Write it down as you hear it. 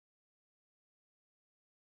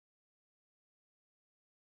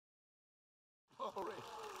Glory.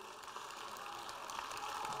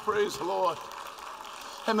 Praise the Lord.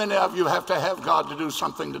 How many of you have to have God to do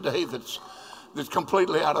something today that's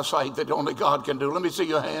completely out of sight, that only God can do? Let me see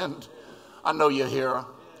your hand. I know you're here.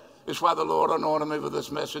 It's why the Lord anointed me with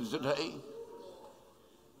this message today.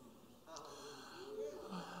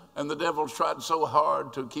 And the devil's tried so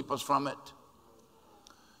hard to keep us from it.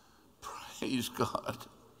 Praise God.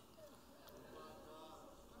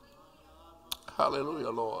 Hallelujah,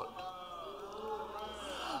 Lord.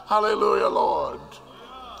 Hallelujah, Lord.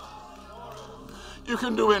 You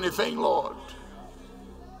can do anything, Lord.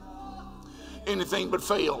 Anything but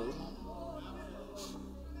fail.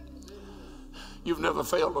 You've never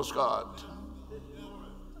failed us, God.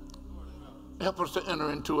 Help us to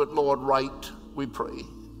enter into it, Lord, right, we pray.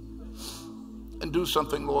 And do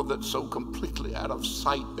something, Lord, that's so completely out of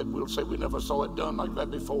sight that we'll say we never saw it done like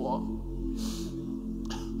that before.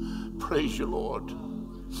 Praise you, Lord.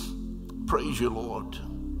 Praise you, Lord.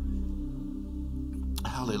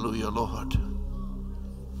 Hallelujah, Lord.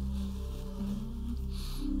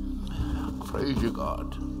 Praise you,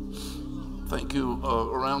 God. Thank you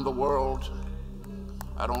around the world,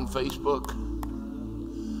 out on Facebook,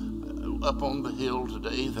 up on the hill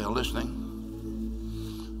today, they're listening.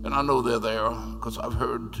 And I know they're there because I've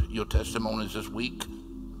heard your testimonies this week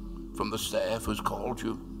from the staff who's called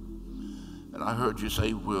you. And I heard you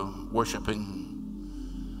say we're worshiping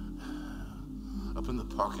up in the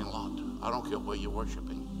parking lot. I don't care where you're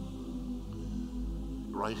worshiping.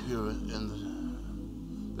 Right here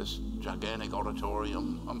in this gigantic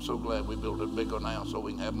auditorium. I'm so glad we built it bigger now so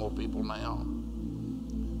we can have more people now.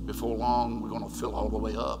 Before long, we're going to fill all the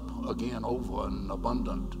way up again, over and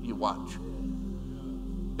abundant. You watch.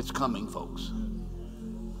 It's coming, folks.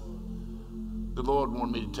 The Lord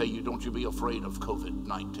wanted me to tell you, don't you be afraid of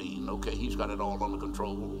COVID-19. Okay, he's got it all under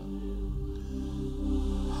control.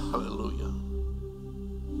 Hallelujah.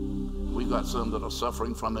 We've got some that are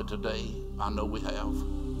suffering from it today. I know we have.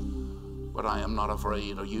 But I am not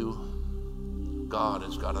afraid. Are you? God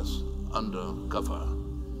has got us under cover.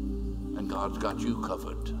 And God's got you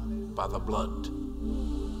covered by the blood.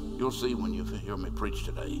 You'll see when you hear me preach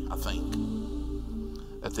today, I think.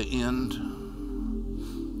 At the end,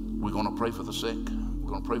 we're going to pray for the sick. We're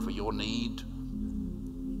going to pray for your need.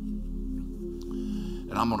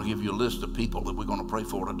 And I'm going to give you a list of people that we're going to pray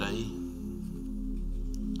for today.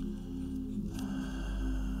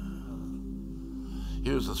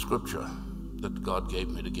 Here's the scripture that God gave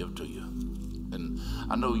me to give to you. And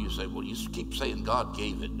I know you say, well, you keep saying God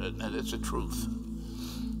gave it, and it's the truth.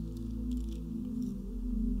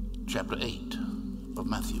 Chapter 8 of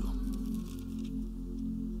Matthew.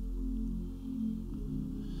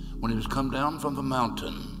 When he was come down from the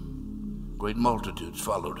mountain, great multitudes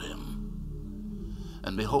followed him.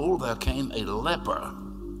 And behold, there came a leper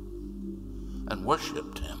and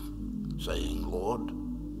worshipped him, saying, Lord,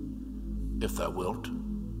 if thou wilt,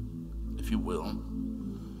 if you will,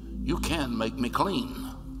 you can make me clean.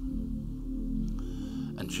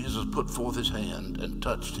 And Jesus put forth his hand and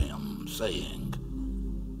touched him, saying,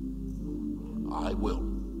 I will.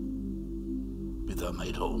 Be thou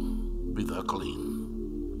made whole, be thou clean.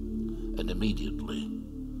 And immediately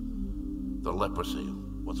the leprosy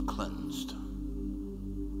was cleansed.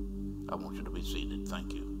 I want you to be seated.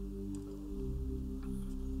 Thank you.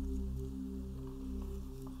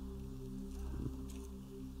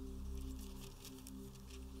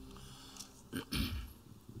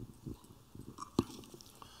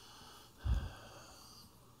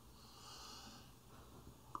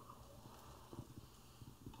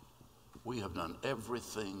 We have done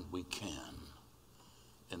everything we can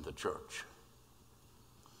in the church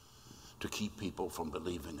to keep people from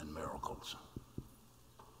believing in miracles.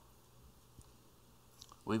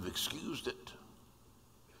 We've excused it.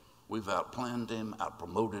 We've outplanned him,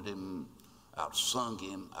 outpromoted him, outsung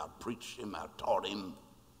him, outpreached him, outtaught him,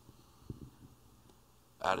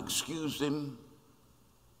 outexcused him,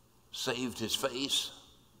 saved his face,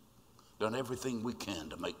 done everything we can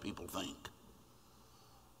to make people think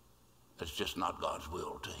it's just not God's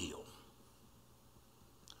will to heal.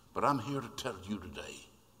 But I'm here to tell you today,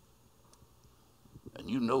 and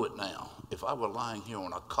you know it now, if I were lying here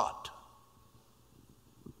on a cot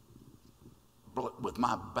with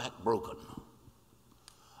my back broken,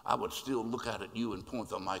 I would still look out at you and point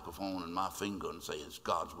the microphone and my finger and say, it's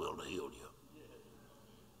God's will to heal you.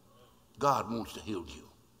 God wants to heal you.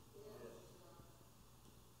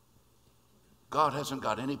 God hasn't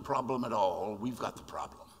got any problem at all. We've got the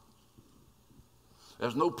problem.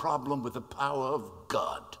 There's no problem with the power of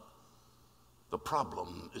God. The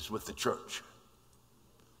problem is with the church,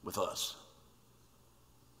 with us,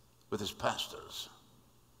 with his pastors,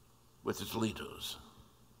 with its leaders.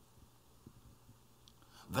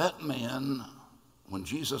 That man, when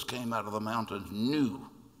Jesus came out of the mountains, knew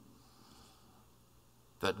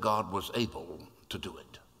that God was able to do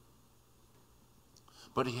it.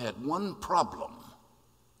 But he had one problem.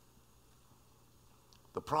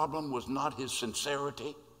 The problem was not his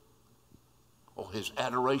sincerity or his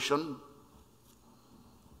adoration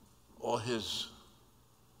or his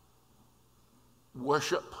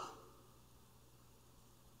worship.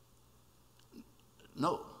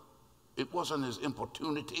 No, it wasn't his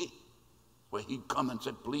importunity where he'd come and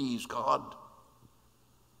said, please, God.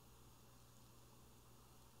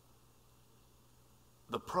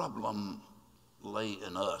 The problem lay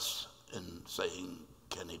in us in saying,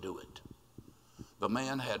 can he do it? The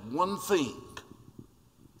man had one thing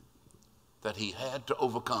that he had to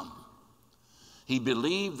overcome. He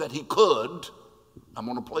believed that he could. I'm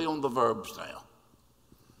going to play on the verbs now.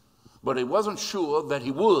 But he wasn't sure that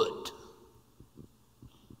he would.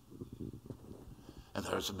 And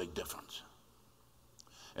there's a big difference.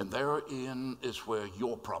 And therein is where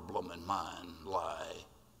your problem and mine lie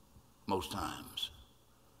most times.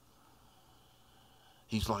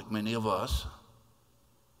 He's like many of us.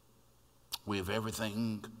 We have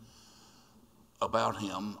everything about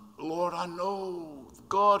him. Lord, I know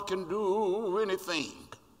God can do anything.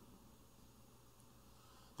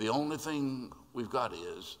 The only thing we've got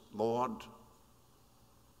is, Lord,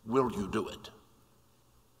 will you do it?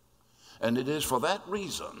 And it is for that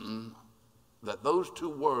reason that those two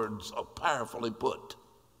words are powerfully put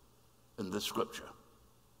in this scripture.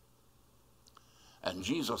 And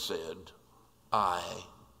Jesus said, I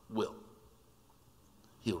will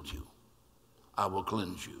heal you. I will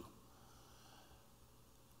cleanse you.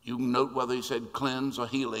 You can note whether he said cleanse or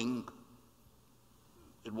healing.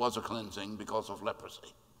 It was a cleansing because of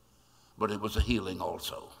leprosy, but it was a healing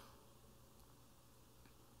also.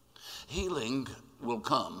 Healing will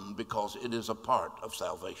come because it is a part of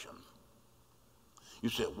salvation. You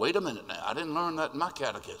say, wait a minute now, I didn't learn that in my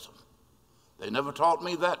catechism. They never taught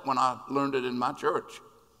me that when I learned it in my church.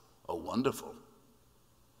 Oh, wonderful.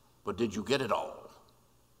 But did you get it all?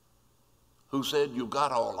 Who said you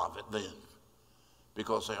got all of it then?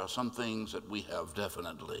 Because there are some things that we have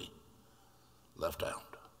definitely left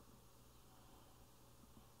out.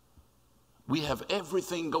 We have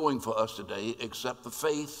everything going for us today except the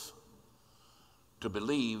faith to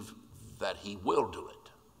believe that he will do it.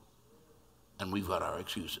 And we've got our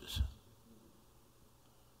excuses.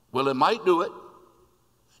 Well, he might do it.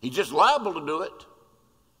 He's just liable to do it.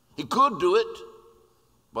 He could do it.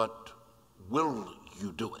 But will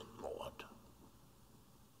you do it, Lord?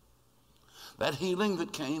 That healing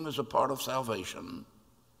that came as a part of salvation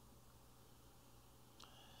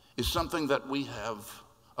is something that we have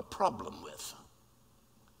a problem with.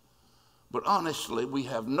 But honestly, we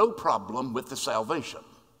have no problem with the salvation.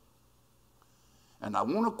 And I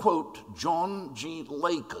want to quote John G.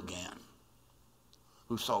 Lake again,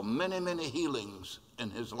 who saw many, many healings in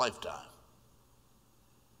his lifetime.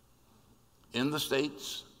 In the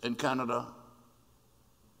States, in Canada,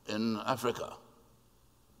 in Africa.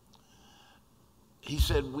 He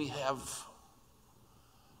said, we have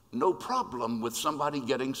no problem with somebody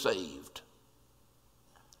getting saved.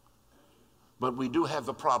 But we do have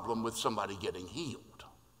the problem with somebody getting healed.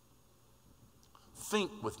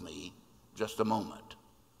 Think with me just a moment.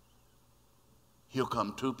 Here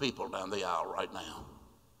come two people down the aisle right now.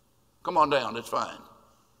 Come on down, it's fine.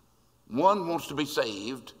 One wants to be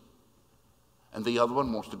saved, and the other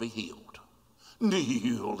one wants to be healed.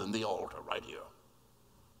 Kneel in the altar right here.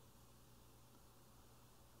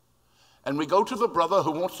 And we go to the brother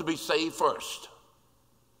who wants to be saved first.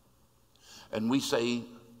 And we say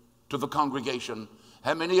to the congregation,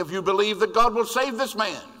 how many of you believe that God will save this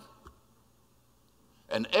man?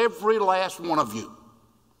 And every last one of you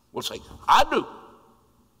will say, I do.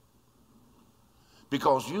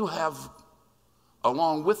 Because you have,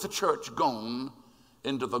 along with the church, gone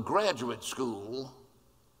into the graduate school,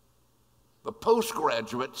 the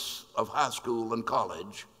postgraduates of high school and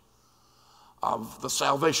college, of the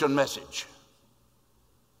salvation message.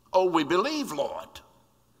 Oh, we believe, Lord,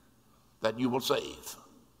 that you will save.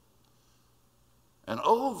 And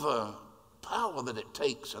oh, the power that it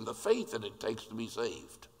takes and the faith that it takes to be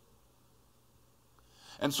saved.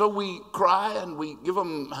 And so we cry and we give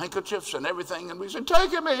them handkerchiefs and everything, and we say,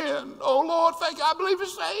 take him in. Oh, Lord, thank you. I believe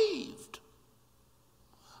he's saved.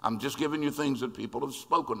 I'm just giving you things that people have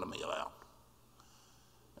spoken to me about.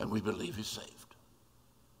 And we believe he's saved.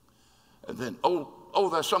 And then, oh,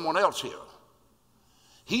 there's someone else here.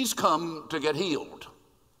 He's come to get healed.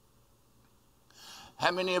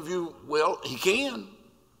 How many of you, well, he can.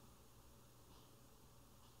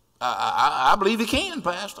 I believe he can,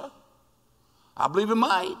 Pastor. I believe he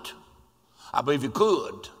might. I believe he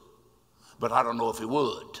could, but I don't know if he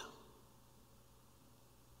would.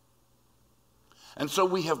 And so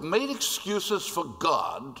we have made excuses for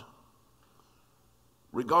God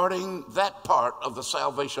regarding that part of the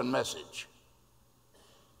salvation message.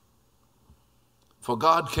 For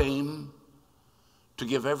God came to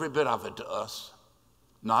give every bit of it to us,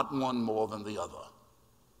 not one more than the other.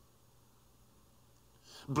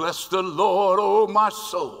 Bless the Lord, oh my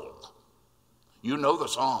soul. You know the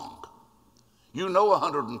song. You know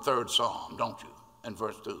 103rd Psalm, don't you? And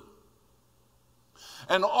verse 2.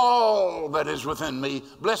 And all that is within me,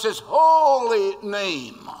 bless his holy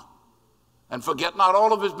name, and forget not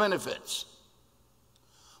all of his benefits.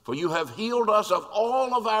 For you have healed us of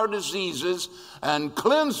all of our diseases and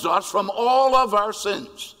cleansed us from all of our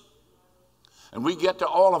sins. And we get to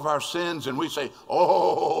all of our sins and we say,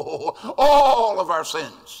 oh, all of our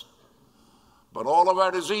sins. But all of our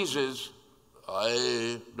diseases,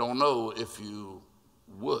 I don't know if you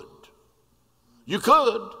would. You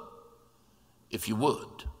could if you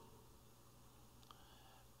would.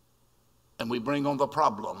 And we bring on the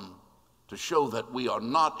problem to show that we are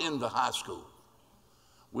not in the high school.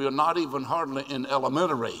 We are not even hardly in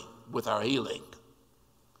elementary with our healing.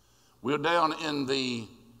 We're down in the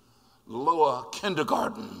lower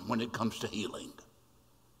kindergarten when it comes to healing.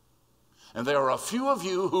 And there are a few of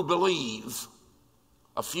you who believe,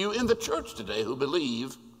 a few in the church today who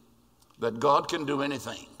believe that God can do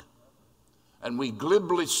anything. And we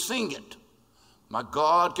glibly sing it. My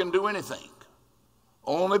God can do anything.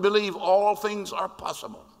 Only believe all things are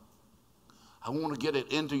possible. I want to get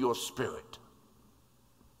it into your spirit,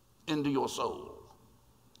 into your soul,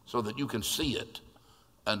 so that you can see it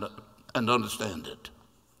and understand it.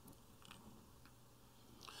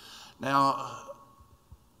 Now,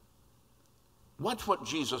 watch what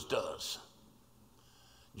Jesus does.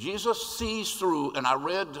 Jesus sees through, and I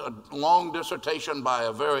read a long dissertation by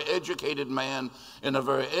a very educated man in a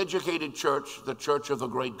very educated church, the Church of the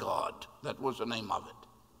Great God. That was the name of it.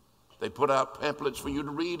 They put out pamphlets for you to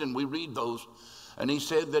read, and we read those. And he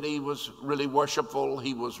said that he was really worshipful.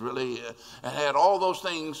 He was really, had all those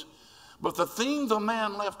things. But the thing the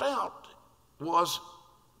man left out was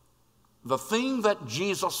the thing that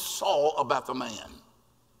Jesus saw about the man.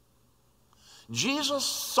 Jesus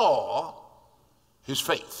saw his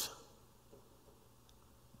faith.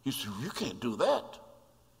 You say, you can't do that.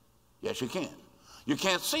 Yes, you can. You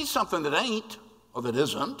can't see something that ain't or that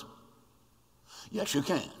isn't. Yes, you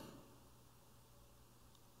can.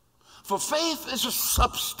 For faith is a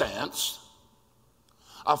substance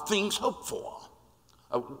of things hoped for.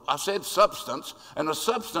 I said substance, and a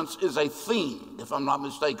substance is a thing, if I'm not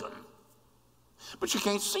mistaken. But you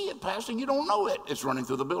can't see it, Pastor. You don't know it. It's running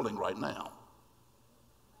through the building right now.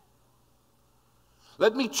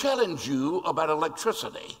 Let me challenge you about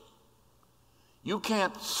electricity. You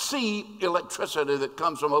can't see electricity that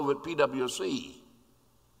comes from over at PwC.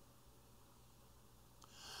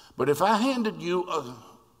 But if I handed you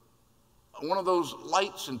one of those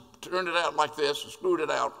lights and turned it out like this and screwed it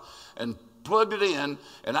out and plugged it in,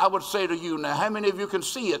 and I would say to you, now how many of you can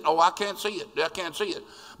see it? Oh, I can't see it. I can't see it.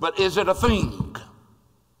 But is it a thing?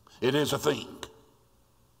 It is a thing.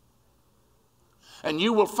 And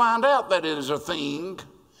you will find out that it is a thing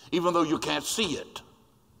even though you can't see it.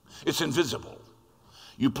 It's invisible.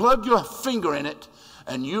 You plug your finger in it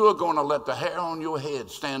and you are going to let the hair on your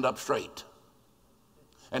head stand up straight.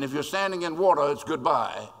 And if you're standing in water, it's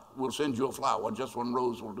goodbye. We'll send you a flower. Just one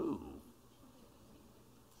rose will do.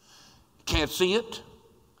 Can't see it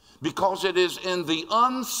because it is in the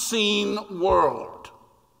unseen world.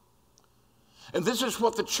 And this is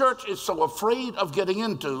what the church is so afraid of getting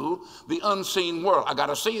into, the unseen world. I got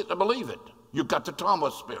to see it to believe it. You've got the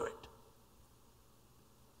Thomas spirit.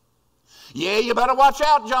 Yeah, you better watch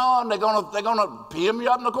out, John. They're gonna hem you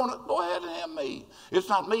up and they're gonna go ahead and hem me. It's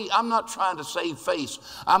not me. I'm not trying to save face.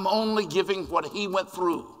 I'm only giving what he went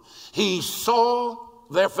through. He saw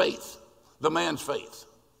their faith, the man's faith.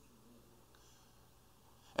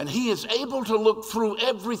 And he is able to look through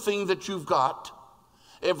everything that you've got,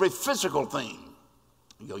 every physical thing,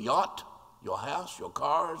 your yacht, your house, your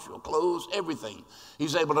cars, your clothes, everything.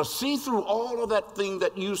 He's able to see through all of that thing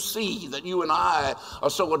that you see, that you and I are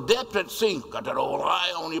so adept at seeing. Got that old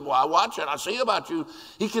eye on you, boy. I watch it. I see about you.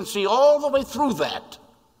 He can see all the way through that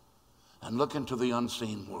and look into the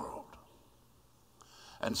unseen world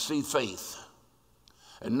and see faith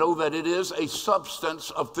and know that it is a substance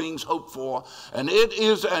of things hoped for, and it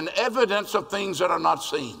is an evidence of things that are not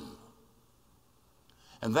seen.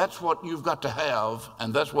 And that's what you've got to have,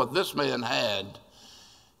 and that's what this man had.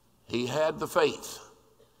 He had the faith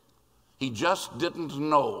He just didn't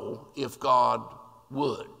know if God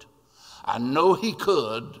would. I know he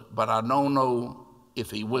could, but I don't know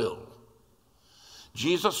if he will.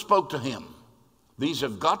 Jesus spoke to him. These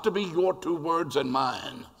have got to be your two words and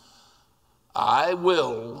mine. I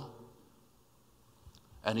will.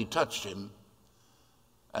 And he touched him,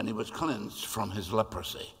 and he was cleansed from his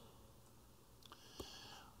leprosy.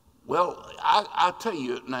 Well, I tell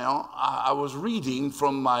you now, I was reading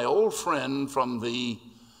from my old friend from the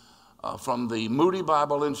Moody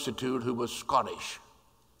Bible Institute, who was Scottish.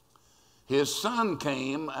 His son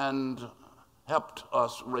came and helped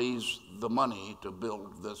us raise the money to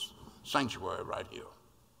build this sanctuary right here.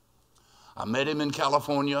 I met him in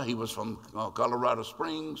California. He was from Colorado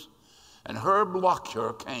Springs. And Herb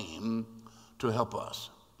Lockyer came to help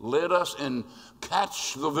us, led us in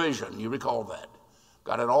Catch the Vision. You recall that.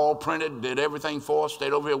 Got it all printed, did everything for us,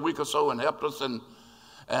 stayed over here a week or so and helped us. And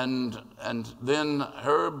then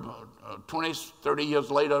Herb, 20, 30 years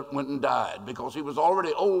later, went and died because he was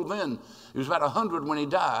already old then. He was about 100 when he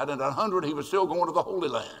died, and at 100 he was still going to the Holy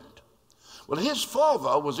Land. Well, his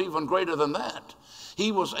father was even greater than that.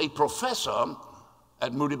 He was a professor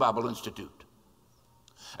at Moody Bible Institute.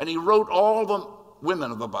 And he wrote all the women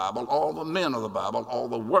of the Bible, all the men of the Bible, all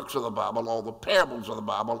the works of the Bible, all the parables of the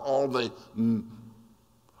Bible, all the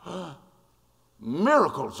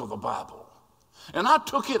miracles of the Bible. And I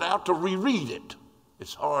took it out to reread it.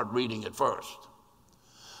 It's hard reading it first.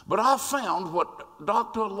 But I found what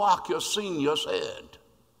Dr. Lockyer Sr. said.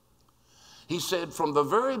 He said from the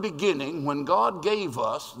very beginning, when God gave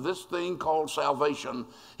us this thing called salvation,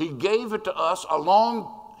 he gave it to us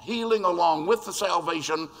healing along with the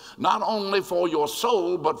salvation, not only for your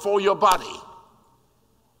soul, but for your body.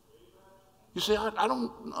 You say, I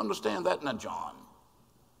don't understand that now, John.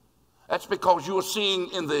 That's because you are seeing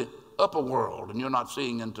in the upper world and you're not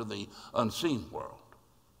seeing into the unseen world.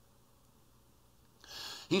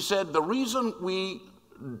 He said the reason we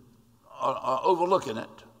are overlooking it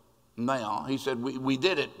now, he said we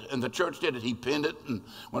did it, and the church did it. He pinned it and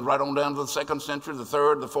went right on down to the 2nd century, the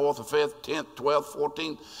 3rd, the 4th, the 5th, 10th, 12th,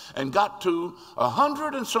 14th, and got to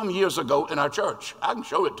 100 and some years ago in our church. I can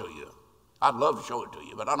show it to you. I'd love to show it to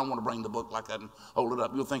you, but I don't want to bring the book like that and hold it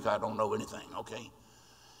up. You'll think I don't know anything, okay?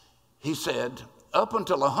 He said, up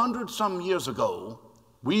until 100 some years ago,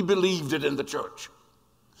 we believed it in the church.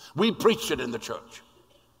 We preached it in the church.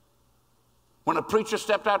 When a preacher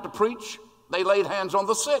stepped out to preach, they laid hands on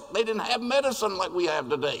the sick. They didn't have medicine like we have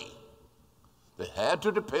today. They had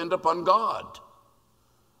to depend upon God.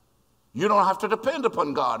 You don't have to depend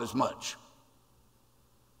upon God as much.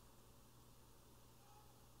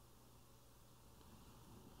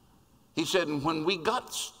 He said, and when we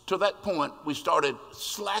got to that point, we started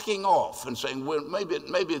slacking off and saying, well,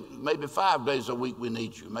 maybe 5 days a week we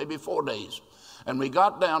need you, maybe 4 days. And we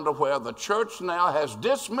got down to where the church now has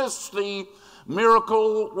dismissed the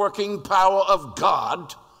miracle working power of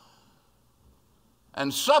God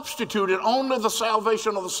and substituted only the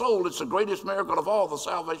salvation of the soul. It's the greatest miracle of all, the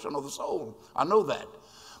salvation of the soul. I know that.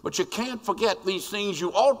 But you can't forget these things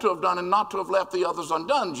you ought to have done and not to have left the others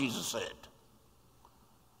undone, Jesus said.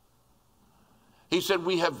 He said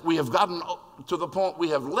we have gotten to the point we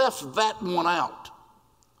have left that one out.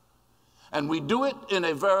 And we do it in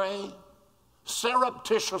a very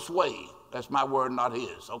surreptitious way. That's my word, not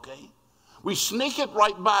his, okay? We sneak it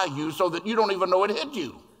right by you so that you don't even know it hit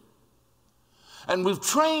you. And we've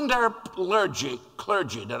trained our clergy,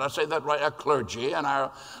 did I say that right? Our clergy and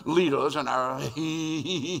our leaders and our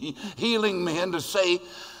healing men to say,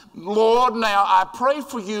 Lord, now I pray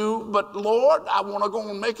for you, but Lord, I want to go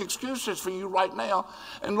and make excuses for you right now.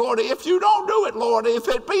 And Lord, if you don't do it, Lord, if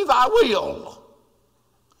it be thy will.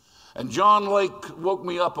 And John Lake woke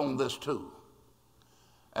me up on this too.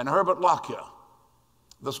 And Herbert Lockyer,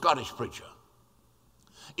 the Scottish preacher.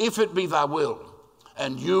 If it be thy will,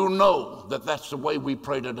 and you know that that's the way we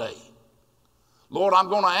pray today. Lord, I'm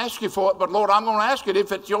going to ask you for it, but Lord, I'm going to ask it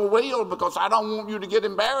if it's your will, because I don't want you to get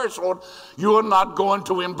embarrassed, Lord. You are not going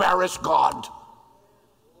to embarrass God.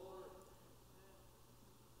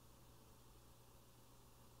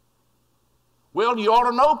 Well, you ought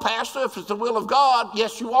to know, Pastor, if it's the will of God.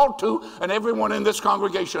 Yes, you ought to. And everyone in this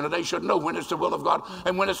congregation today should know when it's the will of God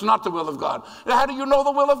and when it's not the will of God. How do you know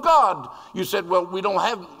the will of God? You said, well, we don't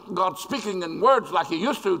have God speaking in words like he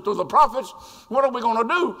used to through the prophets. What are we going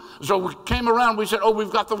to do? So we came around, we said, oh,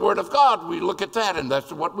 we've got the word of God. We look at that, and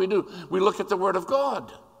that's what we do. We look at the word of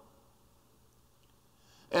God.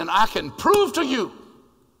 And I can prove to you,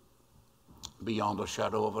 beyond a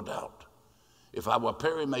shadow of a doubt, if I were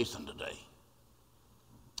Perry Mason today,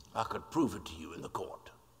 I could prove it to you in the court.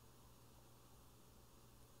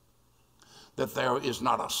 that there is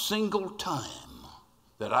not a single time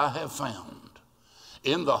that I have found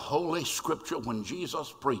in the Holy Scripture when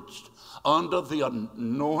Jesus preached under the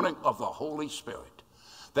anointing of the Holy Spirit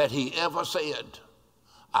that he ever said,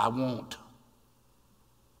 I won't.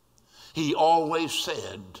 He always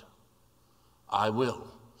said, I will.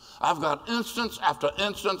 I've got instance after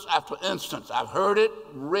instance after instance. I've heard it,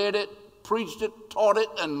 read it, preached it, taught it,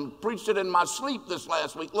 and preached it in my sleep this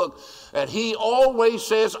last week. Look, that he always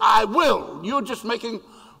says, I will. You're just making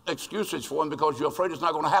excuses for him because you're afraid it's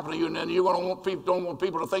not going to happen to you, and then you're going to don't want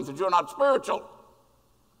people to think that you're not spiritual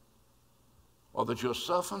or that you're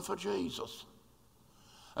suffering for Jesus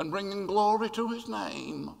and bringing glory to his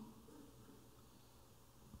name.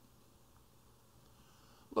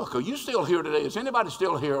 Look, are you still here today? Is anybody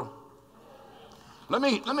still here? Let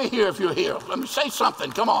me hear if you're here. Let me say something.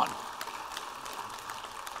 Come on.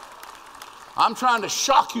 I'm trying to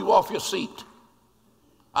shock you off your seat.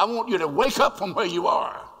 I want you to wake up from where you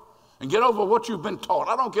are and get over what you've been taught.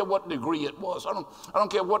 I don't care what degree it was. I don't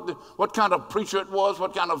care what kind of preacher it was,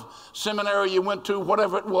 what kind of seminary you went to,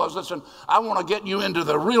 whatever it was. Listen, I want to get you into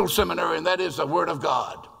the real seminary, and that is the Word of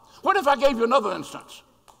God. What if I gave you another instance?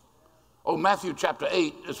 Oh, Matthew chapter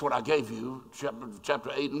 8 is what I gave you,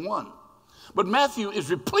 chapter 8 and 1. But Matthew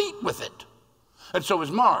is replete with it. And so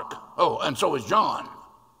is Mark. Oh, and so is John.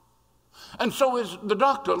 And so is the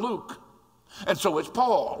doctor, Luke. And so is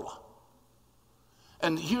Paul.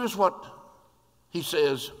 And here's what he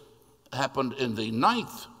says happened in the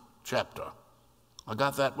 9th chapter. I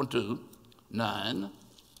got that one too. 9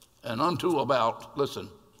 and unto about, listen,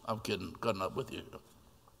 I'm kidding, cutting up with you.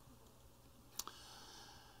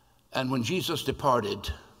 And when Jesus departed,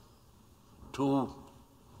 two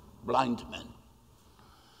blind men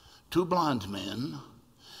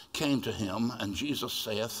came to him, and Jesus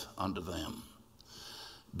saith unto them,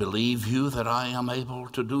 Believe you that I am able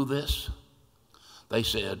to do this? They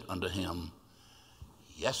said unto him,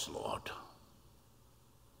 Yes, Lord.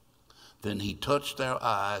 Then he touched their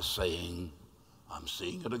eyes, saying, I'm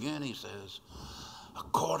seeing it again, he says,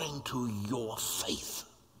 according to your faith.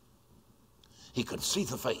 He could see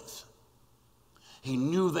the faith. He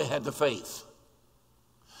knew they had the faith.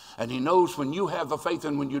 And he knows when you have the faith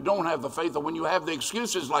and when you don't have the faith, or when you have the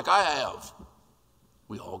excuses like I have.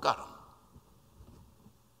 We all got them.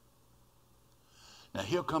 Now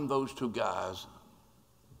here come those two guys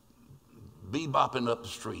bebopping up the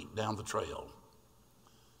street, down the trail.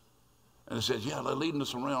 And it says, yeah, they're leading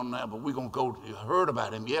us around now, but we're going to go. You heard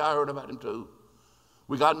about him? Yeah, I heard about him too.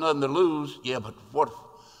 We got nothing to lose. Yeah, but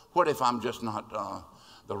what if I'm just not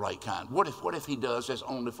the right kind? What if he does this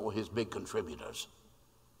only for his big contributors?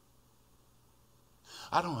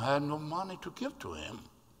 I don't have no money to give to him.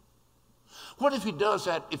 What if he does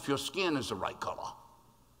that if your skin is the right color?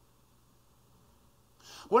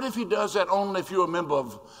 What if he does that only if you're a member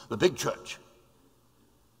of the big church?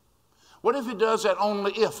 What if he does that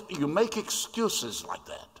only if you make excuses like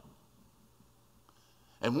that?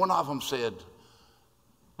 And one of them said,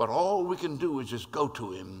 but all we can do is just go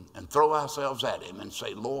to him and throw ourselves at him and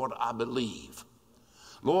say, Lord, I believe.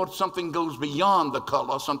 Lord, something goes beyond the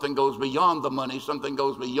color, something goes beyond the money, something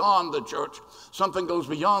goes beyond the church, something goes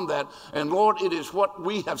beyond that. And Lord, it is what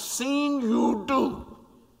we have seen you do.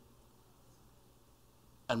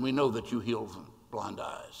 And we know that you heal blind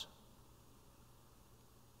eyes.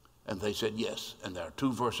 And they said yes. And there are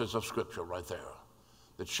 2 verses of scripture right there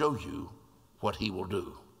that show you what he will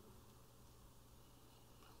do.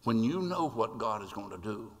 When you know what God is going to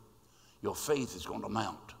do, your faith is going to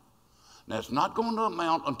mount. Now, it's not going to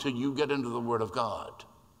amount until you get into the Word of God.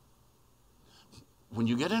 When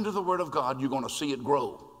you get into the Word of God, you're going to see it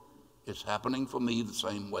grow. It's happening for me the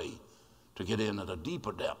same way, to get in at a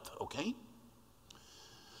deeper depth, okay?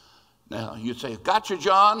 Now, you say, gotcha,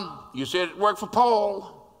 John. You said it worked for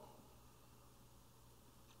Paul.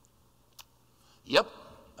 Yep,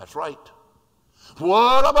 that's right.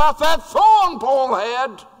 What about that thorn Paul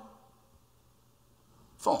had?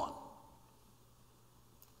 Thorn.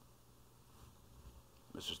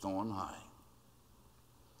 Mrs. Thorn, hi.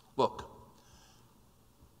 Look,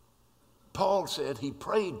 Paul said he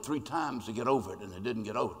prayed 3 times to get over it, and he didn't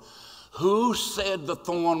get over it. Who said the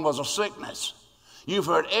thorn was a sickness? You've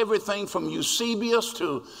heard everything from Eusebius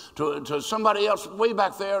to somebody else way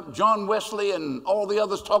back there, John Wesley and all the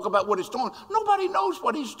others talk about what his thorn. Nobody knows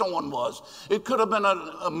what his thorn was. It could have been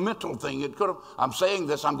a mental thing. It could have, I'm saying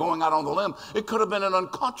this, I'm going out on the limb. It could have been an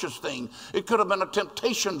unconscious thing. It could have been a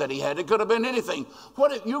temptation that he had. It could have been anything.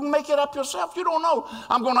 You can make it up yourself. You don't know.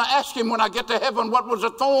 I'm going to ask him when I get to heaven, what was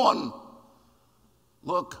a thorn?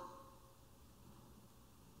 Look,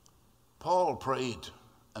 Paul prayed.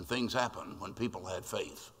 And things happened when people had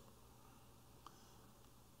faith.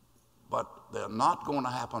 But they're not going to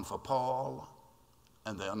happen for Paul,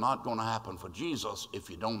 and they're not going to happen for Jesus if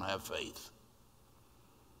you don't have faith.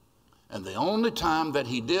 And the only time that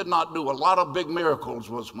he did not do a lot of big miracles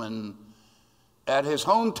was when at his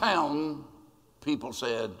hometown people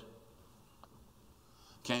said,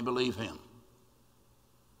 can't believe him.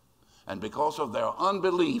 And because of their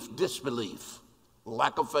unbelief, disbelief,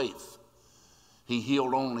 lack of faith, he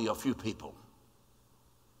healed only a few people.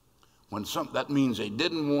 That means they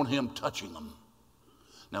didn't want him touching them.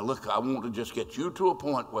 Now look, I want to just get you to a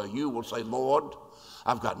point where you will say, Lord,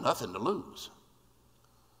 I've got nothing to lose.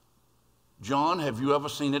 John, have you ever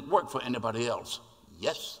seen it work for anybody else?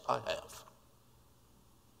 Yes, I have.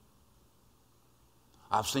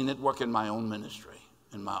 I've seen it work in my own ministry,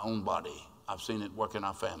 in my own body. I've seen it work in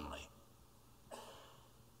our family.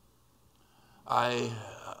 I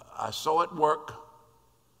saw it work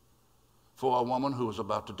for a woman who was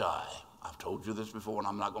about to die. I've told you this before, and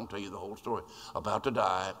I'm not going to tell you the whole story. About to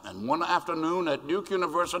die. And one afternoon at Duke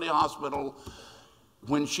University Hospital,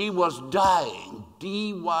 when she was dying,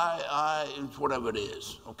 D-Y-I, whatever it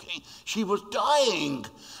is, okay? She was dying,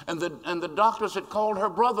 and the doctors had called her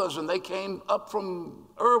brothers, and they came up from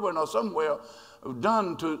Irvine or somewhere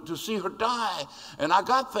done to see her die. And I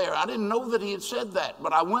got there. I didn't know that he had said that,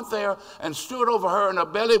 but I went there and stood over her, and her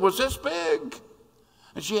belly was this big.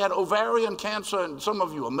 And she had ovarian cancer, and some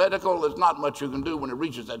of you are medical. There's not much you can do when it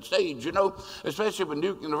reaches that stage, you know, especially when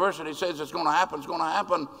Duke University says it's going to happen, it's going to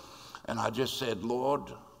happen. And I just said, Lord,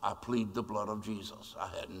 I plead the blood of Jesus. I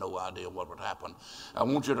had no idea what would happen. I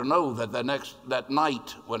want you to know that that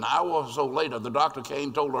night, when an hour or so later, the doctor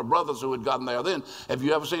came, told her brothers who had gotten there then, have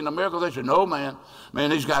you ever seen a miracle? They said, no, man. Man,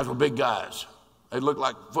 these guys were big guys. They looked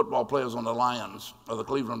like football players on the Lions or the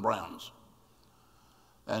Cleveland Browns.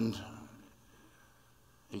 And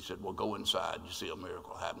he said, well, go inside. You see a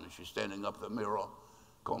miracle happening. She's standing up at the mirror,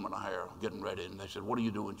 combing her hair, getting ready. And they said, what are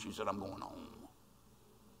you doing? She said, I'm going home.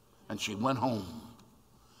 And she went home,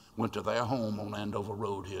 went to their home on Andover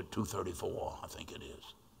Road here, 234, I think it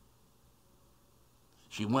is.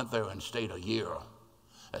 She went there and stayed a year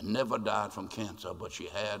and never died from cancer, but she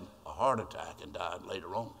had a heart attack and died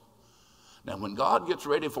later on. Now, when God gets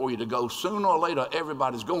ready for you to go, sooner or later,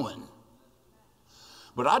 everybody's going.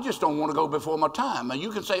 But I just don't want to go before my time. And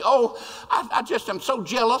you can say, oh, I just am so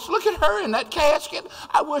jealous. Look at her in that casket.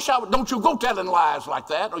 I wish I would. Don't you go telling lies like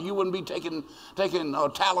that, or you wouldn't be taking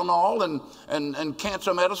Tylenol and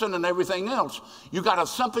cancer medicine and everything else. You got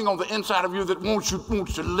something on the inside of you that wants to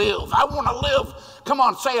live. I want to live. Come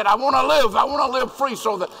on, say it. I want to live. I want to live free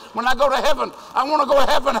so that when I go to heaven, I want to go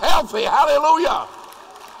to heaven healthy. Hallelujah.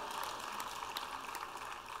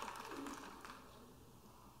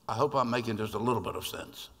 I hope I'm making just a little bit of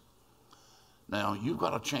sense. Now, you've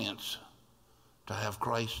got a chance to have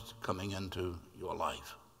Christ coming into your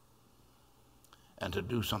life and to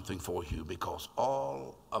do something for you, because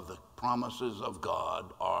all of the promises of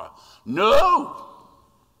God are no.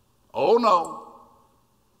 Oh, no.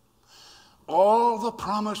 All the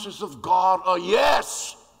promises of God are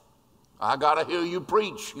yes. I got to hear you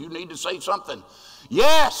preach. You need to say something.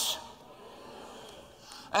 Yes.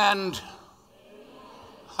 And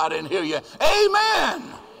I didn't hear you.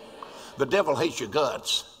 Amen. The devil hates your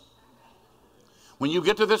guts. When you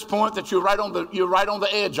get to this point that you're right on the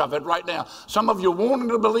edge of it right now. Some of you are wanting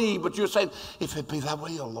to believe, but you're saying, if it be thy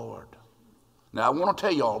will, Lord. Now, I want to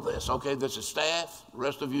tell you all this, okay? This is staff. The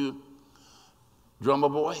rest of you, drummer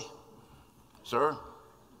boy, sir,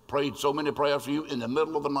 prayed so many prayers for you in the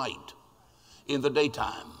middle of the night, in the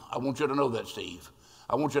daytime. I want you to know that, Steve.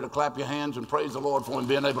 I want you to clap your hands and praise the Lord for him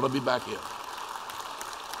being able to be back here.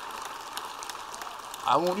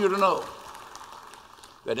 I want you to know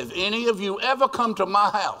that if any of you ever come to my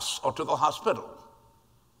house or to the hospital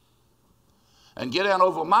and get down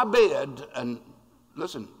over my bed, and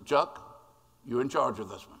listen, Chuck, you're in charge of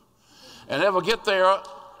this one, and ever get there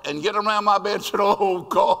and get around my bed and say, oh,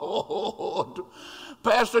 God,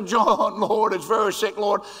 Pastor John, Lord, is very sick,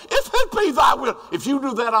 Lord. If it be thy will. If you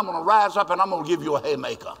do that, I'm going to rise up and I'm going to give you a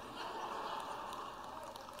haymaker.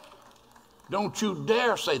 Don't you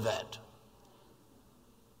dare say that.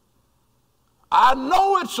 I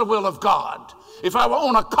know it's the will of God. If I were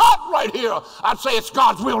on a cot right here, I'd say it's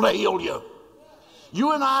God's will to heal you.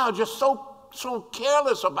 You and I are just so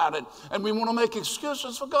careless about it, and we want to make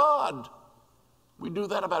excuses for God. We do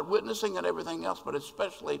that about witnessing and everything else, but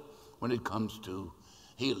especially when it comes to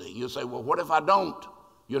healing. You say, well, what if I don't?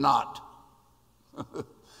 You're not.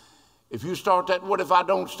 If you start that what if I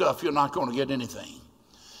don't stuff, you're not going to get anything.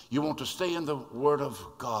 You want to stay in the Word of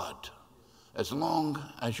God as long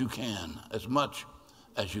as you can, as much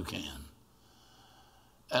as you can.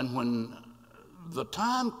 And when the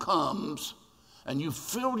time comes and you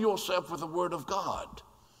fill yourself with the Word of God,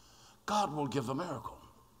 God will give a miracle.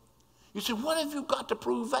 You say, what have you got to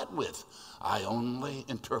prove that with? I only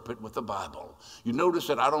interpret with the Bible. You notice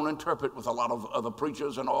that I don't interpret with a lot of other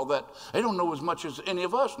preachers and all that. They don't know as much as any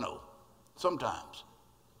of us know sometimes.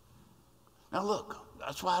 Now look,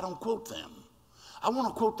 that's why I don't quote them. I want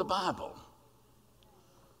to quote the Bible.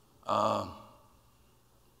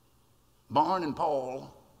 Barn and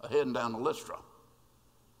Paul are heading down to Lystra.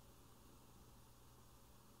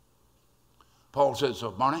 Paul says,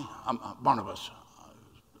 Barnabas,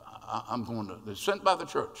 I'm going to, they're sent by the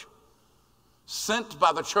church. Sent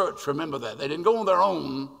by the church, remember that. They didn't go on their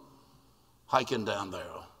own hiking down there.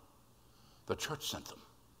 The church sent them.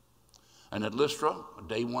 And at Lystra,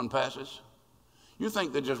 day one passes. You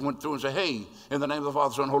think they just went through and said, hey, in the name of the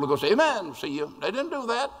Father, Son, and Holy Ghost, amen, see you. They didn't do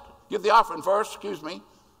that. Give the offering first, excuse me.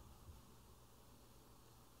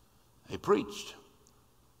 They preached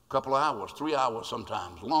a couple of hours, 3 hours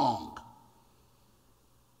sometimes, long.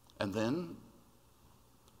 And then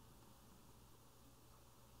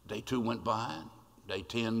day 2 went by, day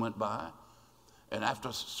 10 went by, and after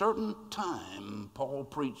a certain time, Paul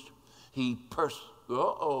preached, he perceived.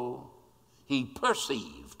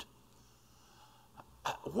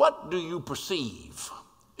 What do you perceive?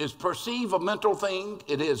 Is perceive a mental thing?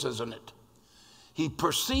 It is, isn't it? He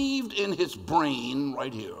perceived in his brain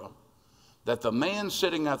right here that the man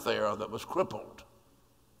sitting out there that was crippled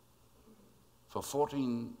for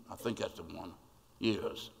 14, I think that's the one,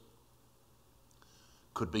 years,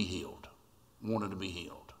 could be healed, wanted to be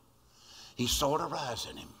healed. He saw it arise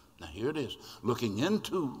in him. Now here it is, looking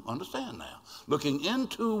into, understand now, looking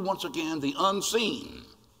into, once again, the unseen.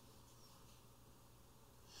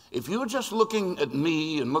 If you're just looking at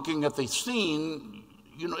me and looking at the seen,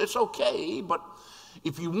 you know, it's okay, but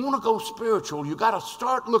if you want to go spiritual, you got to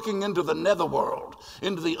start looking into the netherworld,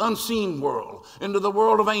 into the unseen world, into the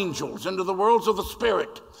world of angels, into the worlds of the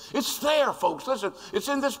spirit. It's there, folks. Listen, it's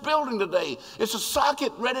in this building today. It's a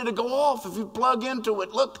socket ready to go off if you plug into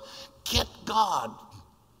it. Look, get God.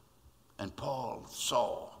 And Paul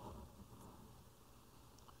saw.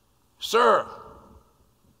 Sir,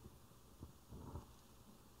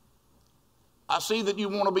 I see that you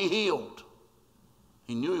want to be healed.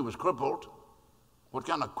 He knew he was crippled. What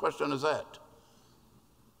kind of question is that?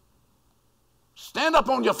 Stand up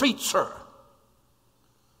on your feet, sir.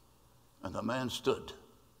 And the man stood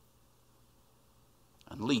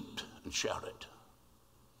and leaped and shouted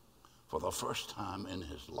for the first time in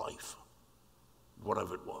his life,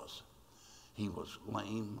 whatever it was. He was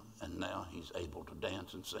lame, and now he's able to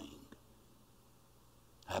dance and sing.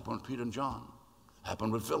 Happened with Peter and John.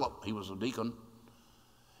 Happened with Philip. He was a deacon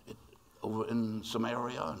over in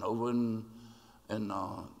Samaria and over in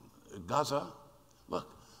Gaza. Look,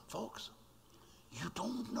 folks, you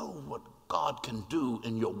don't know what God can do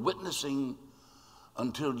in your witnessing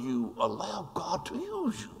until you allow God to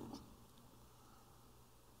use you.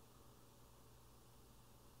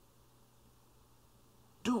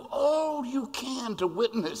 Do all you can to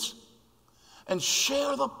witness and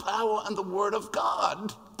share the power and the word of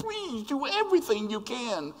God. Please do everything you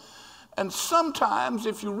can. And sometimes,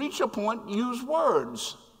 if you reach a point, use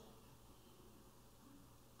words.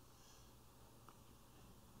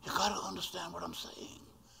 You got to understand what I'm saying.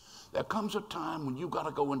 There comes a time when you got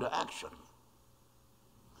to go into action.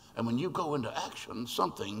 And when you go into action,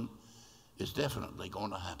 something is definitely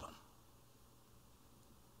going to happen.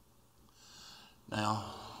 Now,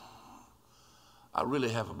 I really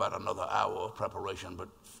have about another hour of preparation, but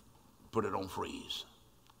put it on freeze.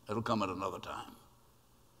 It'll come at another time.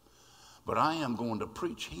 But I am going to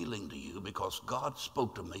preach healing to you because God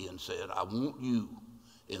spoke to me and said, I want you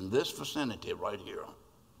in this vicinity right here.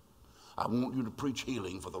 I want you to preach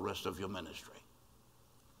healing for the rest of your ministry.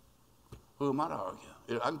 Who am I to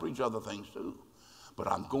argue? I can preach other things too,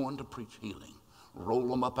 but I'm going to preach healing. Roll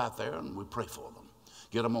them up out there and we pray for them.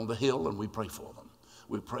 Get them on the hill and we pray for them.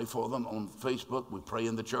 We pray for them on Facebook. We pray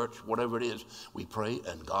in the church, whatever it is. We pray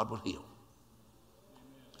and God will heal.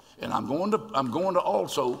 And I'm going to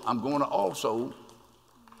also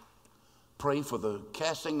pray for the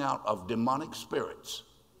casting out of demonic spirits.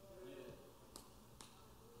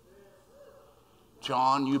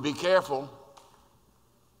 John, you be careful,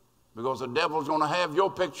 because the devil's going to have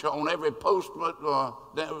your picture on every post,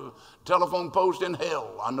 telephone post in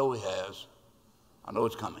hell. I know he has. I know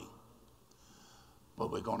it's coming.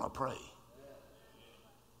 But we're going to pray,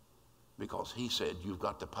 because he said you've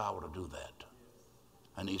got the power to do that.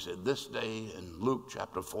 And he said this day in Luke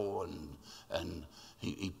chapter 4, and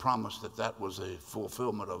he promised that was a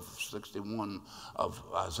fulfillment of 61 of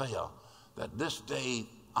Isaiah, that this day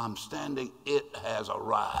I'm standing, it has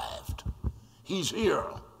arrived. He's here.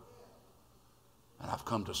 And I've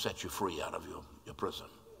come to set you free out of your prison.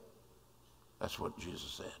 That's what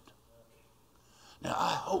Jesus said. Now,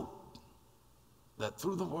 I hope that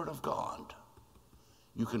through the Word of God,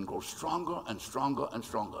 you can grow stronger and stronger and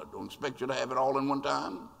stronger. Don't expect you to have it all in one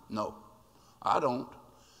time. No, I don't.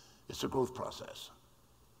 It's a growth process.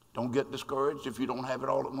 Don't get discouraged if you don't have it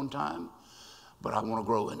all at one time, but I want to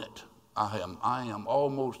grow in it. I am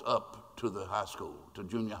almost up to the high school, to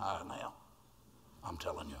junior high now. I'm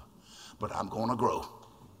telling you. But I'm going to grow.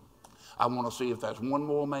 I want to see if there's one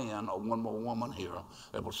more man or one more woman here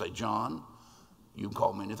that will say, John, you can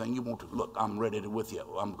call me anything you want to. Look, I'm ready to with you.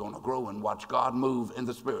 I'm going to grow and watch God move in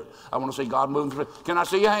the Spirit. I want to see God move in the Spirit. Can I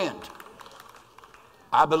see your hand?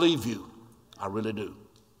 I believe you. I really do.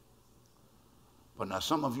 But now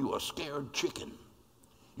some of you are scared chicken.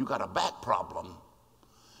 You got a back problem.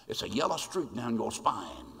 It's a yellow streak down your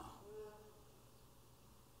spine.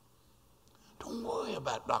 Don't worry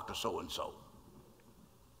about Dr. So-and-so.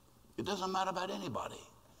 It doesn't matter about anybody.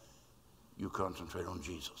 You concentrate on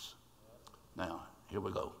Jesus. Now, here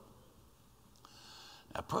we go.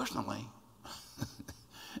 Now, personally,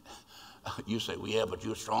 you say, well, yeah, but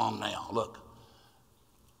you're strong now. Look,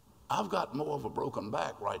 I've got more of a broken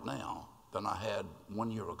back right now than I had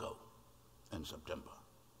 1 year ago in September.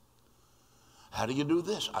 How do you do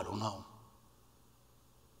this? I don't know.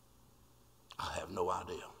 I have no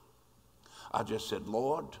idea. I just said,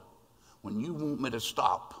 Lord, when you want me to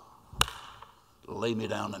stop, lay me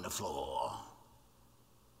down on the floor.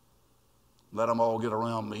 Let them all get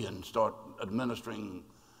around me and start administering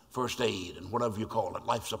first aid and whatever you call it,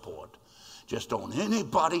 life support. Just don't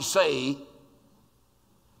anybody say,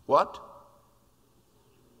 what?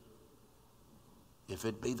 If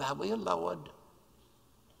it be thy will, Lord.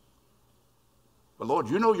 But Lord,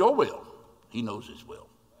 you know your will. He knows his will.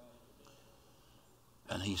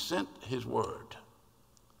 And he sent his word.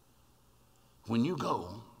 When you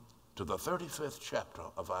go to the 35th chapter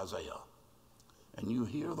of Isaiah and you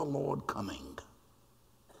hear the Lord coming,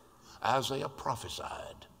 Isaiah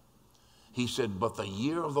prophesied. He said, but the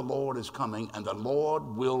year of the Lord is coming and the Lord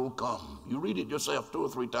will come. You read it yourself 2 or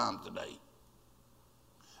 3 times today.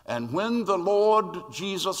 And when the Lord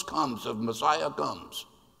Jesus comes, if Messiah comes,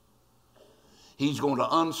 he's going to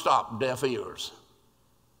unstop deaf ears.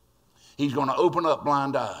 He's going to open up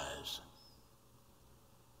blind eyes.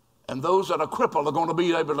 And those that are crippled are going to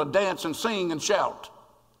be able to dance and sing and shout.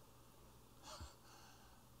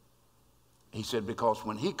 He said, because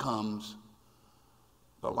when he comes,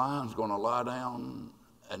 the lion's going to lie down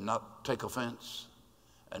and not take offense,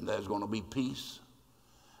 and there's going to be peace,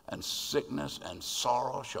 and sickness and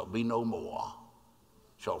sorrow shall be no more,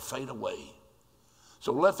 shall fade away.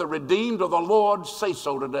 So let the redeemed of the Lord say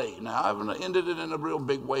so today. Now, I haven't ended it in a real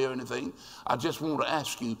big way or anything. I just want to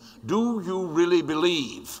ask you, do you really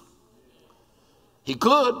believe? He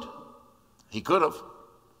could. He could have.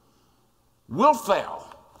 Wilt thou?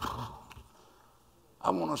 I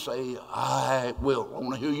want to say, I will. I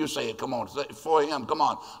want to hear you say it. Come on. Say it for him. Come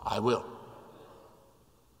on. I will.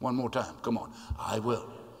 One more time. Come on. I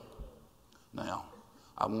will. Now,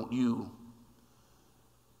 I want you,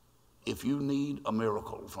 if you need a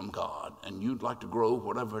miracle from God and you'd like to grow,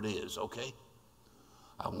 whatever it is, okay?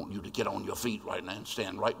 I want you to get on your feet right now and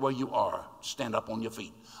stand right where you are. Stand up on your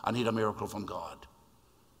feet. I need a miracle from God.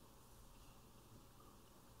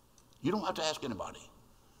 You don't have to ask anybody.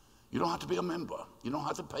 You don't have to be a member. You don't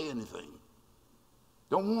have to pay anything.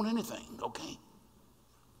 Don't want anything, okay?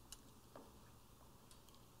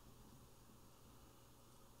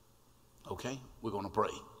 Okay, we're going to pray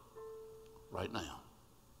right now.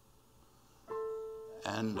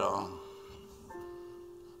 And I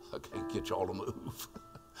can't get y'all to move.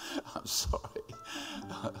 I'm sorry.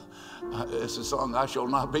 It's a song, I shall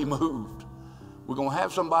not be moved. We're going to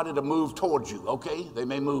have somebody to move towards you, okay? They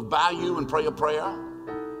may move by you and pray a prayer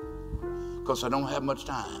because I don't have much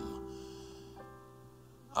time.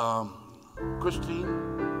 Christine,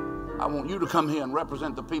 I want you to come here and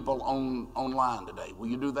represent the people online today. Will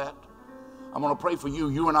you do that? I'm going to pray for you.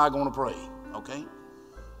 You and I are going to pray, okay?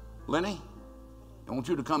 Lenny, I want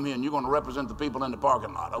you to come here and you're going to represent the people in the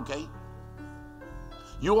parking lot, okay?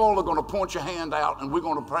 You all are going to point your hand out and we're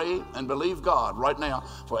going to pray and believe God right now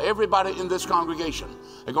for everybody in this congregation.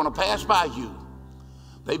 They're going to pass by you.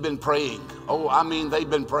 They've been praying. Oh, I mean, they've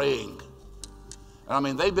been praying. And I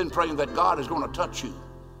mean, they've been praying that God is going to touch you.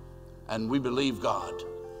 And we believe God.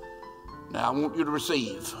 Now, I want you to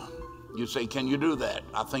receive. You say, can you do that?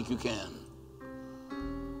 I think you can.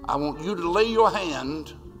 I want you to lay your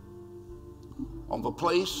hand on the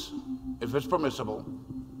place, if it's permissible,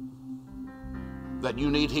 that you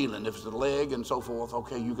need healing. If it's the leg and so forth,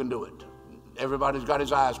 okay, you can do it. Everybody's got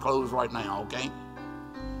his eyes closed right now, okay?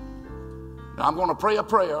 Now I'm going to pray a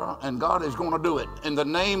prayer, and God is going to do it in the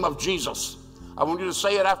name of Jesus. I want you to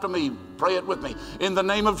say it after me. Pray it with me. In the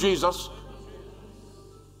name of Jesus,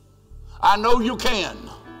 I know you can.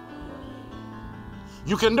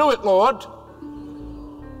 You can do it, Lord.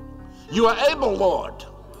 You are able, Lord.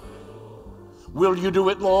 Will you do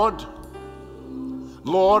it, Lord?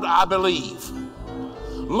 Lord, I believe.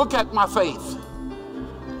 Look at my faith.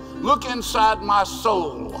 Look inside my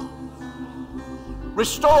soul.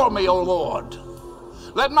 Restore me, O Lord.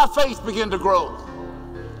 Let my faith begin to grow.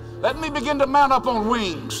 Let me begin to mount up on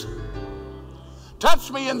wings.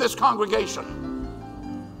 Touch me in this congregation.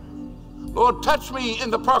 Lord, touch me in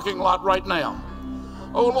the parking lot right now.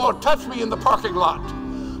 Oh, Lord, touch me in the parking lot.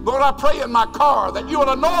 Lord, I pray in my car that you will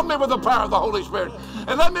anoint me with the power of the Holy Spirit.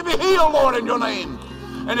 And let me be healed, Lord, in your name.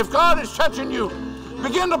 And if God is touching you,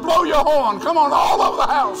 begin to blow your horn. Come on, all over the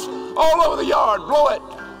house, all over the yard, blow it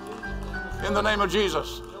in the name of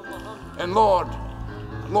Jesus. And Lord,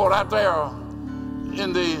 out there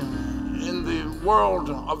in the world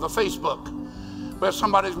of the Facebook, where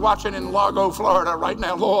somebody's watching in Largo, Florida right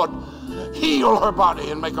now, Lord, heal her body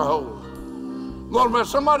and make her whole. Lord, where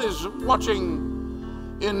somebody's watching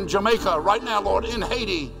in Jamaica right now, Lord, in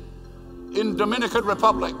Haiti, in Dominican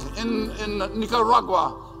Republic, in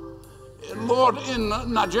Nicaragua, Lord, in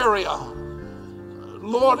Nigeria,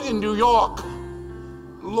 Lord, in New York,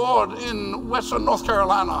 Lord, in Western North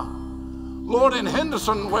Carolina, Lord, in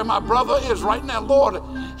Henderson, where my brother is right now, Lord,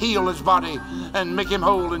 heal his body and make him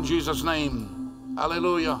whole in Jesus' name.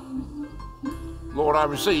 Hallelujah. Lord, I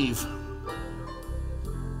receive.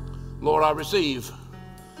 Lord, I receive.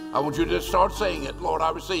 I want you to start saying it. Lord,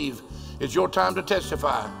 I receive. It's your time to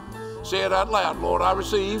testify. Say it out loud. Lord, I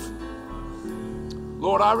receive.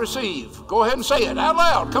 Lord, I receive. Go ahead and say it out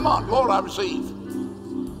loud. Come on. Lord, I receive.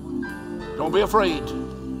 Don't be afraid.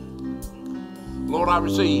 Lord, I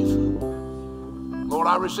receive. Lord,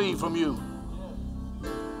 I receive from you.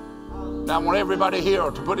 Now, I want everybody here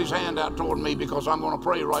to put his hand out toward me, because I'm going to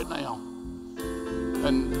pray right now.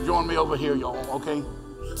 And join me over here, y'all, okay?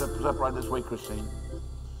 Step right this way, Christine.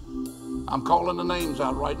 I'm calling the names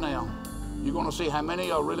out right now. You're going to see how many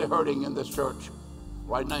are really hurting in this church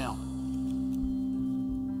right now.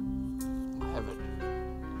 I have it.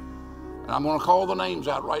 And I'm going to call the names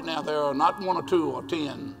out right now. There are not 1 or 2 or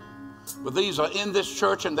 10, but these are in this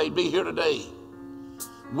church, and they'd be here today.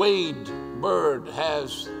 Wade Bird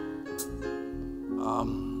has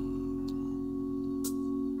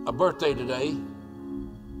a birthday today,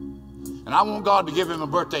 and I want God to give him a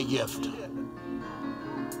birthday gift.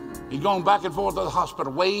 He's going back and forth to the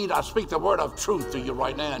hospital. Wade, I speak the word of truth to you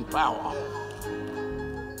right now in power.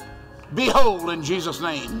 Be whole in Jesus'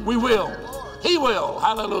 name. We will. He will.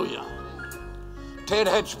 Hallelujah. Ted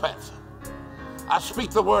Hedgepeth, I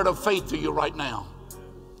speak the word of faith to you right now.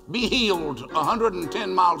 Be healed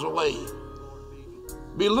 110 miles away.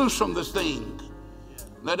 Be loose from this thing.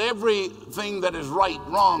 Let everything that is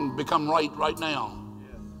wrong become right now.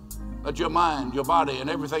 Let your mind, your body, and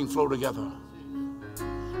everything flow together.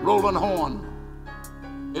 Roland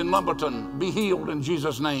Horn in Lumberton, be healed in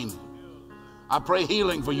Jesus' name. I pray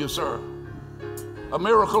healing for you, sir. A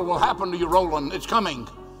miracle will happen to you, Roland. It's coming.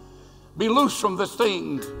 Be loose from this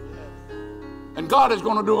thing. And God is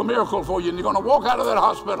going to do a miracle for you, and you're going to walk out of that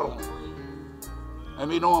hospital and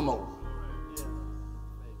be normal.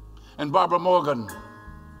 And Barbara Morgan,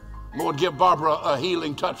 Lord, give Barbara a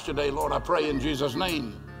healing touch today, Lord, I pray in Jesus'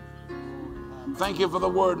 name. Thank you for the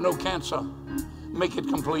word, no cancer. Make it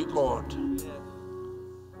complete, Lord.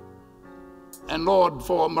 And Lord,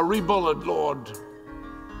 for Marie Bullard, Lord,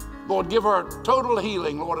 give her total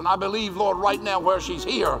healing, Lord. And I believe, Lord, right now where she's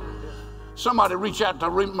here, somebody reach out to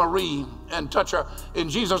Marie and touch her in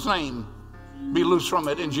Jesus' name. Be loose from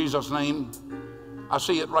it in Jesus' name. I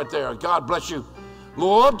see it right there. God bless you.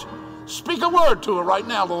 Lord, speak a word to her right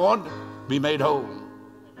now, Lord. Be made whole.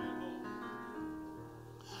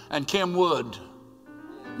 And Kim Wood,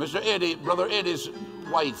 Mr. Eddie, Brother Eddie's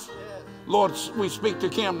wife. Lord, we speak to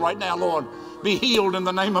Kim right now, Lord. Be healed in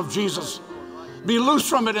the name of Jesus. Be loose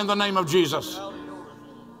from it in the name of Jesus.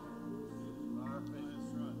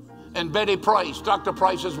 And Betty Price, Dr.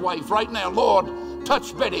 Price's wife, right now, Lord,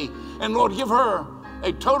 touch Betty. And Lord, give her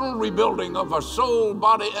a total rebuilding of her soul,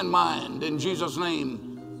 body, and mind in Jesus'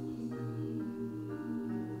 name.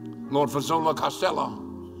 Lord, for Zola Costello,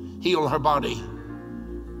 heal her body.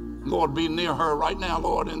 Lord, be near her right now,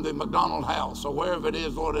 Lord, in the McDonald house or wherever it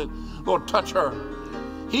is, Lord. Lord, touch her,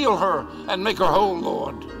 heal her, and make her whole,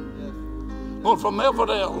 Lord. Lord, for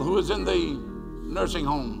Melverdale, who is in the nursing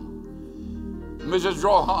home, Mrs.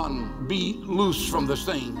 Drawhan, be loose from this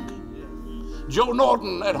thing. Joe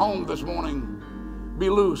Norton at home this morning, be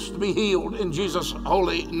loosed, be healed in Jesus'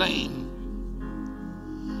 holy name.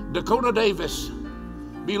 Dakota Davis,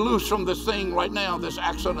 be loose from this thing right now, this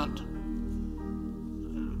accident.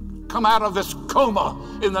 Come out of this coma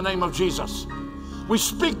in the name of Jesus. We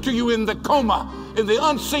speak to you in the coma, in the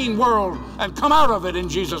unseen world, and come out of it in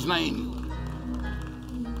Jesus' name.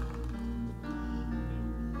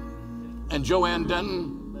 And Joanne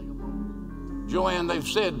Denton, Joanne, they've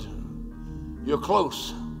said you're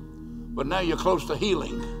close, but now you're close to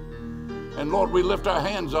healing. And Lord, we lift our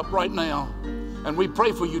hands up right now, and we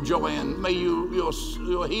pray for you, Joanne. May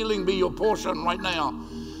your healing be your portion right now.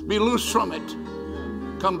 Be loose from it.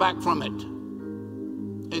 Come back from it.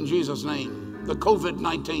 In Jesus' name. The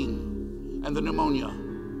COVID-19 and the pneumonia.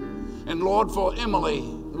 And Lord, for Emily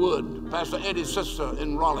Wood, Pastor Eddie's sister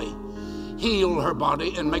in Raleigh, heal her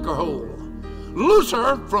body and make her whole. Loose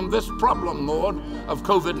her from this problem, Lord, of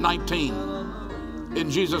COVID-19. In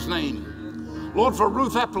Jesus' name. Lord, for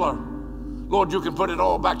Ruth Epler, Lord, you can put it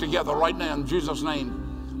all back together right now in Jesus' name.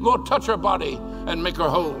 Lord, touch her body and make her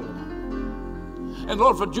whole. And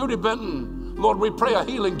Lord, for Judy Benton, Lord, we pray a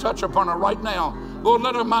healing touch upon her right now. Lord,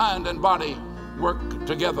 let her mind and body work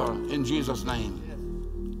together in Jesus' name.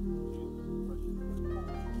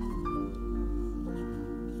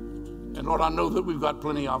 And Lord, I know that we've got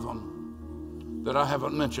plenty of them that I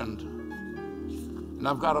haven't mentioned. And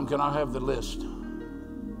I've got them. Can I have the list?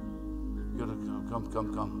 You gotta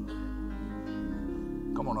come.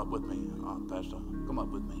 Come on up with me, Pastor. Come up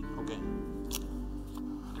with me, okay?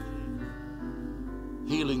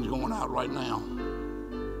 Healing's going out right now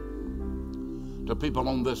to people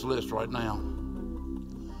on this list right now.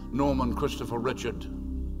 Norman Christopher Richard,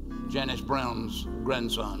 Janice Brown's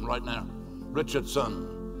grandson right now. Richard's son.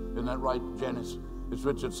 Isn't that right, Janice? It's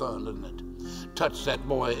Richard's son, isn't it? Touch that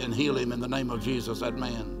boy and heal him in the name of Jesus, that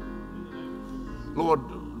man. Lord,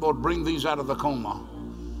 bring these out of the coma.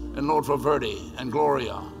 And Lord, for Verdi and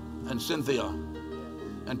Gloria and Cynthia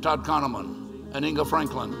and Todd Kahneman and Inga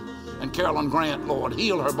Franklin and Carolyn Grant, Lord,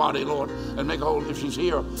 heal her body, Lord, and make her whole. If she's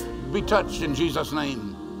here, be touched in Jesus'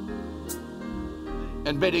 name.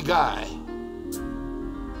 And Betty Guy.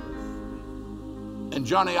 And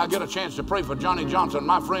Johnny, I get a chance to pray for Johnny Johnson,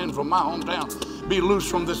 my friend from my hometown. Be loose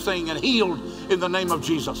from this thing and healed in the name of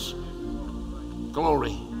Jesus.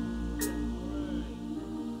 Glory.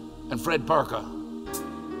 And Fred Parker.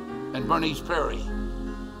 And Bernice Perry.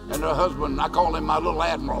 And her husband, I call him my little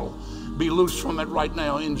admiral. Be loose from it right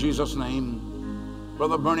now in Jesus' name.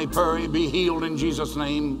 Brother Bernie Perry, be healed in Jesus'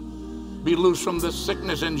 name. Be loose from this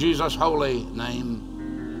sickness in Jesus' holy name.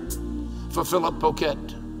 For Philip Poquet.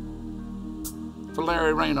 For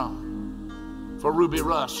Larry Rayner, for Ruby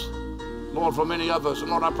Russ, Lord, for many others.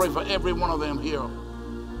 And Lord, I pray for every one of them here.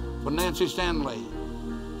 For Nancy Stanley,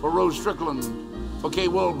 for Rose Strickland, for Kay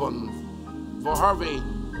Wilburn, for Harvey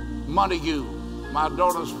Montague, my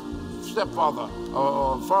daughter's stepfather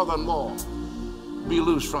or father-in-law. Be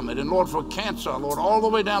loose from it. And Lord, for cancer, Lord, all the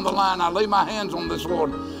way down the line, I lay my hands on this,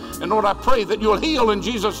 Lord. And Lord, I pray that you'll heal in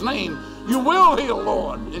Jesus' name. You will heal,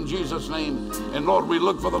 Lord, in Jesus' name. And Lord, we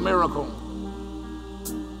look for the miracle.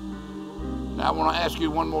 Now, I want to ask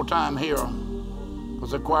you one more time here,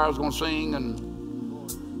 because the choir's going to sing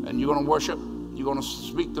and you're going to worship. You're going to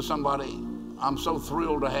speak to somebody. I'm so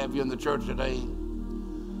thrilled to have you in the church today.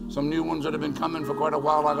 Some new ones that have been coming for quite a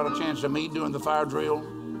while, I got a chance to meet during the fire drill,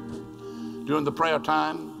 during the prayer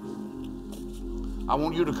time. I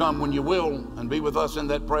want you to come when you will and be with us in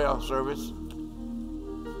that prayer service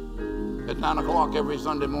at 9 o'clock every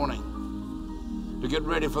Sunday morning. To get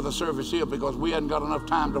ready for the service here, because we hadn't got enough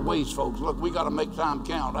time to waste, folks. Look, we got to make time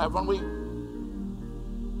count, haven't we?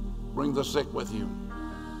 Bring the sick with you.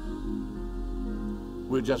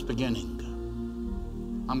 We're just beginning.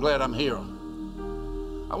 I'm glad I'm here.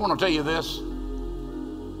 I want to tell you this.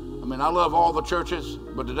 I mean, I love all the churches,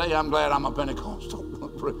 but today I'm glad I'm a Pentecostal.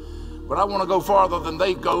 But I want to go farther than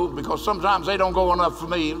they go, because sometimes they don't go enough for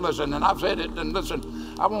me. Listen, and I've said it, and listen,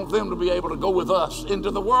 I want them to be able to go with us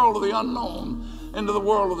into the world of the unknown, into the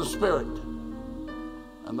world of the Spirit,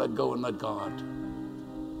 and let go and let God.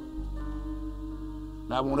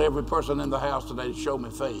 Now, I want every person in the house today to show me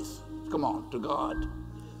faith. Come on, to God.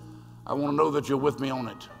 I want to know that you're with me on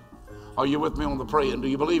it. Are you with me on the praying? Do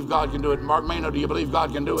you believe God can do it? Mark Maynard, do you believe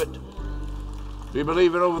God can do it? Do you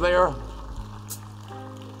believe it over there?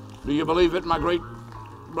 Do you believe it, my great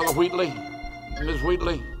brother Wheatley, Ms.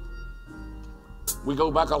 Wheatley? We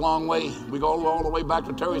go back a long way. We go all the way back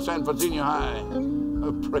to Terry Sanford Senior High.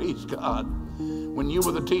 Oh, praise God. When you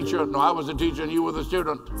were the teacher, no, I was the teacher and you were the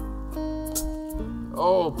student.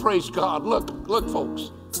 Oh, praise God. Look, folks.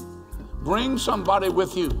 Bring somebody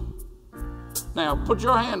with you. Now, put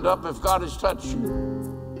your hand up if God has touched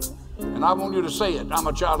you. And I want you to say it. I'm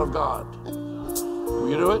a child of God. Will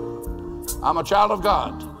you do it? I'm a child of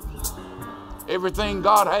God. Everything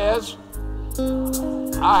God has,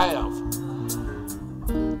 I have.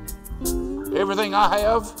 Everything I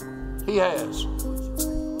have, He has.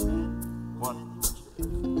 What?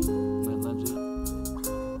 Lindsay?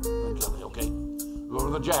 Okay. Go to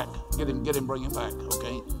the jack. Get him, bring him back,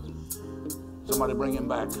 okay? Somebody bring him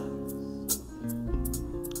back.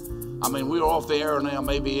 I mean, we're off the air now,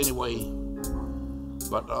 maybe anyway.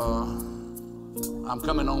 But I'm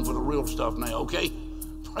coming on for the real stuff now, okay?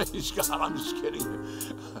 Praise God, I'm just kidding.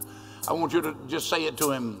 I want you to just say it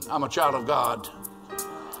to him. I'm a child of God.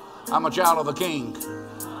 I'm a child of the King.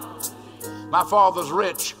 My Father's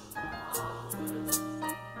rich.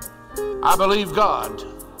 I believe God.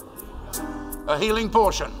 A healing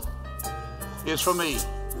portion is for me.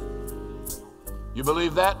 You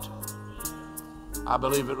believe that? I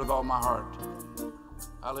believe it with all my heart.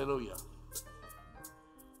 Hallelujah.